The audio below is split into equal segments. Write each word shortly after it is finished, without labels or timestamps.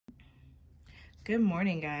Good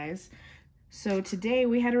morning, guys. So today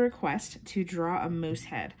we had a request to draw a moose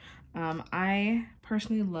head. I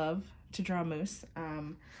personally love to draw moose.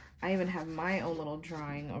 I even have my own little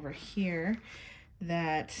drawing over here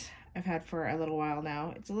that I've had for a little while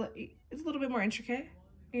now. It's a little bit more intricate,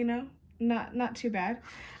 you know, not too bad.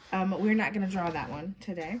 We're not gonna draw that one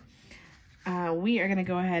today. We are gonna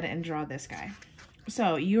go ahead and draw this guy.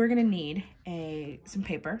 So you are gonna need some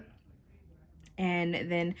paper. And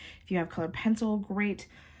then if you have colored pencil, great.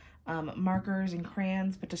 Markers and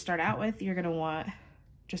crayons, but to start out with, you're gonna want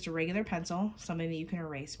just a regular pencil, something that you can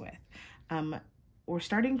erase with. We're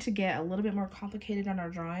starting to get a little bit more complicated on our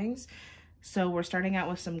drawings, so we're starting out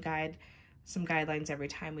with some guidelines every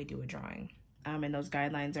time we do a drawing. And those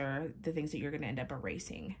guidelines are the things that you're gonna end up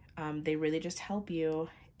erasing. They really just help you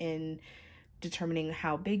in determining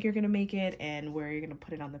how big you're gonna make it and where you're gonna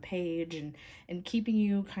put it on the page, and keeping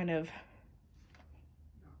you kind of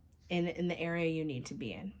in the area you need to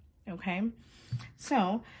be in, okay?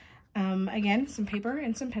 So, again, some paper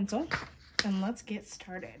and some pencil, and let's get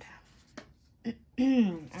started. All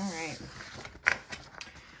right.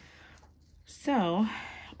 So,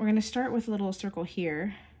 we're gonna start with a little circle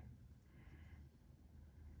here.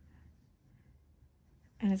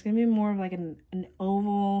 And it's gonna be more of like an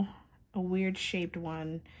oval, a weird shaped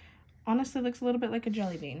one. Honestly, looks a little bit like a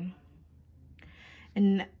jelly bean.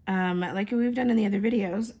 And like we've done in the other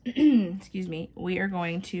videos, excuse me, we are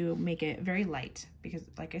going to make it very light because,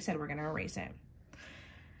 like I said, we're going to erase it.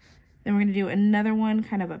 Then we're going to do another one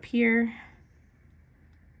kind of up here.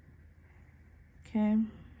 Okay.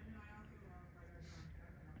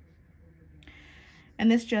 And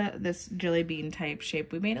this jelly bean type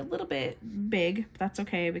shape, we made a little bit big, but that's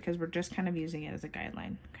okay because we're just kind of using it as a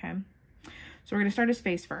guideline, okay? So we're going to start his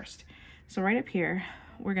face first. So right up here,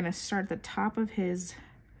 we're gonna start at the top of his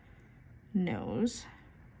nose.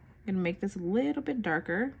 I'm gonna make this a little bit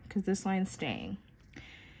darker because this line's staying.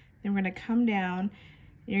 Then we're gonna come down.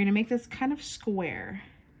 You're gonna make this kind of square,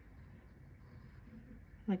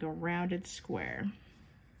 like a rounded square.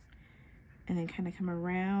 And then kind of come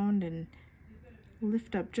around and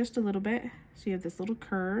lift up just a little bit. So you have this little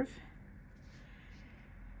curve.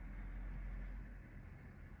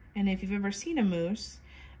 And if you've ever seen a moose,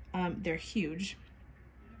 they're huge.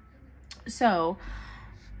 So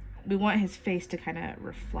we want his face to kind of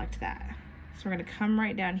reflect that. So we're gonna come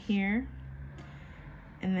right down here,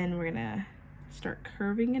 and then we're gonna start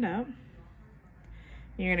curving it up. And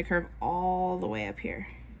you're gonna curve all the way up here.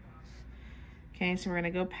 Okay, so we're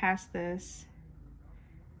gonna go past this,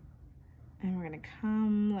 and we're gonna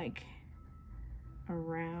come like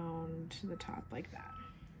around to the top like that.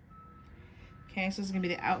 Okay, so this is gonna be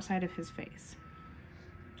the outside of his face.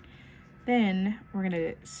 Then we're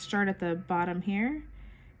gonna start at the bottom here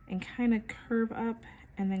and kind of curve up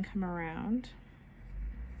and then come around.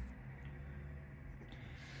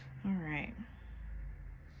 All right.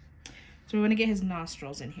 So we wanna get his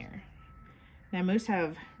nostrils in here. Now moose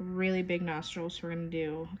have really big nostrils, so we're gonna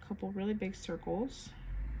do a couple really big circles,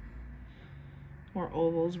 or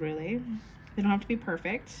ovals really. They don't have to be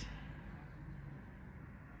perfect.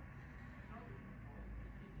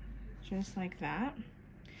 Just like that.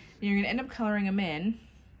 And you're gonna end up coloring them in.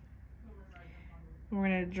 We're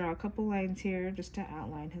gonna draw a couple lines here just to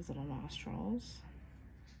outline his little nostrils.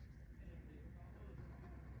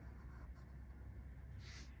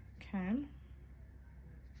 Okay. And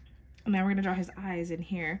now we're gonna draw his eyes in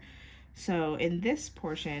here. So in this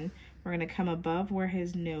portion, we're gonna come above where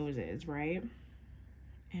his nose is, right?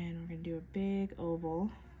 And we're gonna do a big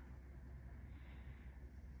oval.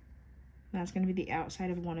 That's gonna be the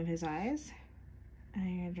outside of one of his eyes. And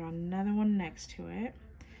I'm gonna draw another one next to it.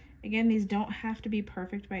 Again, these don't have to be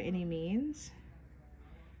perfect by any means.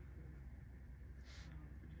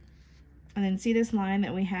 And then see this line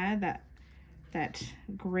that we had, that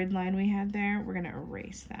grid line we had there? We're gonna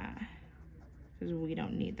erase that because we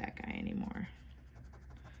don't need that guy anymore.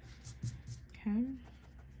 Okay.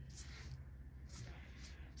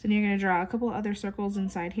 So then you're gonna draw a couple other circles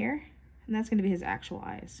inside here, and that's gonna be his actual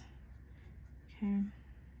eyes. Okay.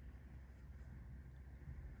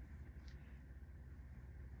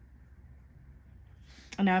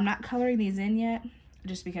 Now I'm not coloring these in yet,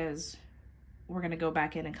 just because we're gonna go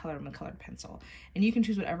back in and color them with colored pencil. And you can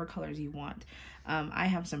choose whatever colors you want. I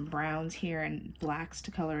have some browns here and blacks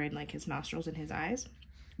to color in like his nostrils and his eyes,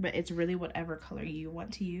 but it's really whatever color you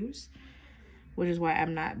want to use, which is why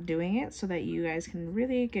I'm not doing it, so that you guys can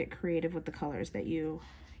really get creative with the colors that you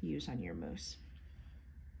use on your moose.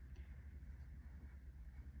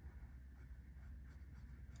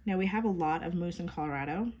 Now we have a lot of moose in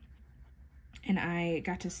Colorado, and I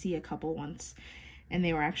got to see a couple once, and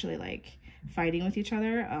they were actually like fighting with each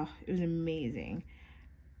other. Oh, it was amazing.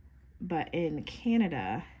 But in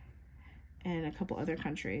Canada and a couple other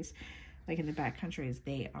countries, like in the back countries,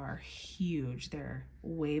 they are huge. They're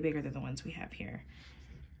way bigger than the ones we have here.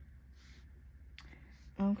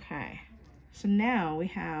 Okay, so now we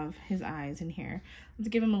have his eyes in here. Let's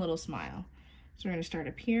give him a little smile. So we're gonna start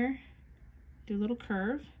up here, do a little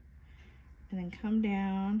curve, and then come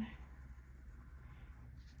down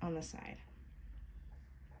on the side.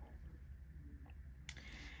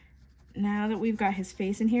 Now that we've got his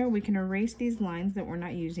face in here, we can erase these lines that we're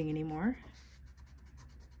not using anymore.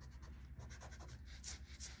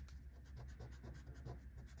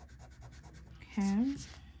 Okay.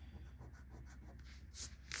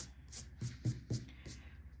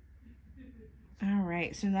 All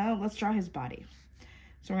right, so now let's draw his body.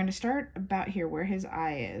 So we're going to start about here where his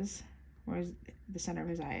eye is, where the center of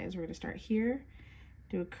his eye is. We're going to start here,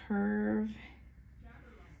 do a curve,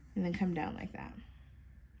 and then come down like that.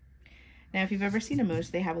 Now, if you've ever seen a moose,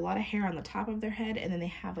 they have a lot of hair on the top of their head, and then they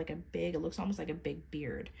have like a big, it looks almost like a big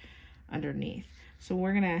beard underneath. So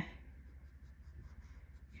we're going to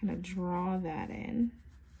kind of draw that in.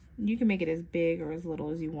 You can make it as big or as little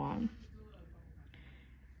as you want.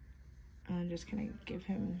 And just kind of give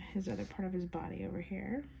him his other part of his body over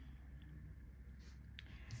here.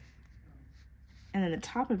 And then the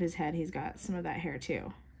top of his head, he's got some of that hair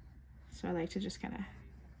too. So I like to just kind of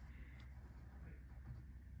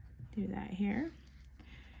do that here.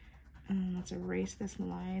 And let's erase this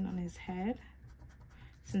line on his head,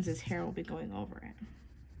 since his hair will be going over it.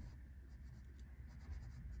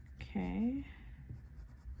 Okay.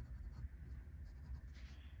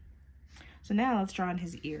 So now let's draw on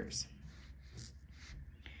his ears.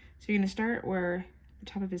 So you're going to start where the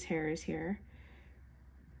top of his hair is here.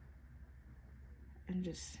 And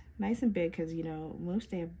just nice and big, because, you know,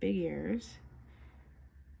 most they have big ears.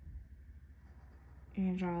 You're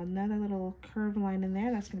going to draw another little curved line in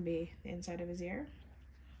there. That's going to be the inside of his ear.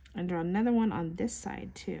 And draw another one on this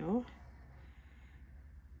side too.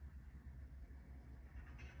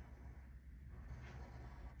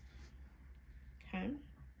 Okay.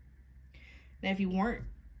 Now if you weren't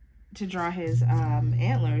to draw his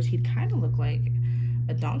antlers, he'd kind of look like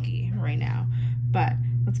a donkey right now. But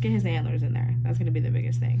let's get his antlers in there. That's going to be the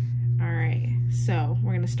biggest thing. All right, so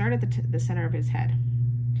we're going to start at the center of his head.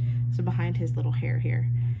 So behind his little hair here.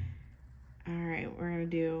 All right, we're going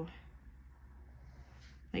to do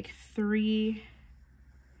like 3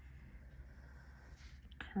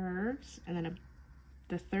 curves, and then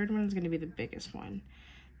the third one is going to be the biggest one.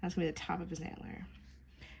 That's going to be the top of his antler.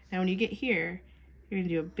 Now when you get here, you're going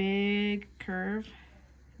to do a big curve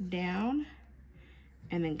down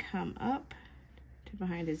and then come up to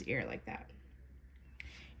behind his ear like that.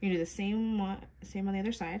 You're going to do the same on the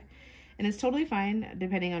other side. And it's totally fine,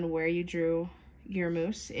 depending on where you drew your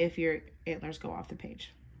moose, if your antlers go off the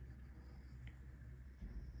page.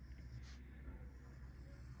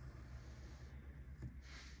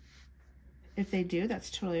 If they do,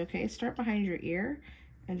 that's totally okay. Start behind your ear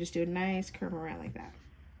and just do a nice curve around like that.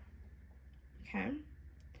 Okay.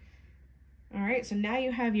 All right, so now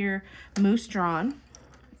you have your moose drawn.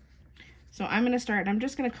 So I'm going to start, I'm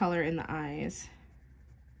just going to color in the eyes.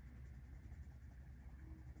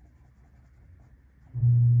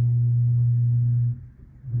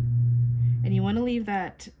 And you want to leave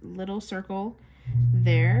that little circle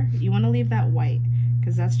there. You want to leave that white,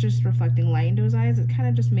 because that's just reflecting light into his eyes. It kind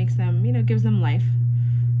of just makes them, you know, gives them life.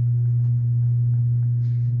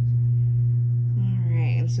 All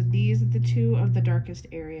right, and so these are the 2 of the darkest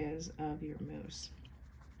areas of your moose.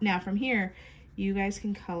 Now from here, you guys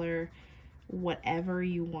can color whatever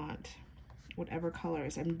you want, whatever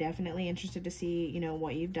colors. I'm definitely interested to see, you know,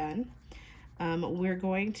 what you've done. We're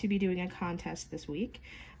going to be doing a contest this week.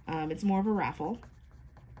 It's more of a raffle.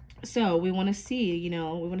 So we want to see, you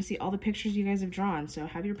know, we want to see all the pictures you guys have drawn. So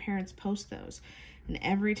have your parents post those. And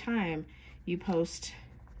every time you post,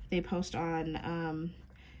 they post on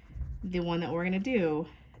the one that we're going to do,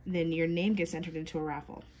 then your name gets entered into a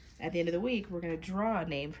raffle. At the end of the week, we're going to draw a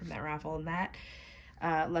name from that raffle, and that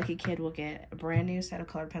lucky kid will get a brand new set of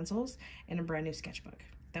colored pencils and a brand new sketchbook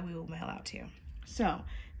that we will mail out to you. So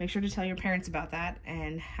make sure to tell your parents about that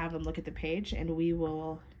and have them look at the page, and we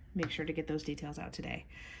will make sure to get those details out today.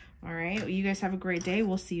 All right, well, you guys have a great day.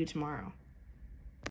 We'll see you tomorrow.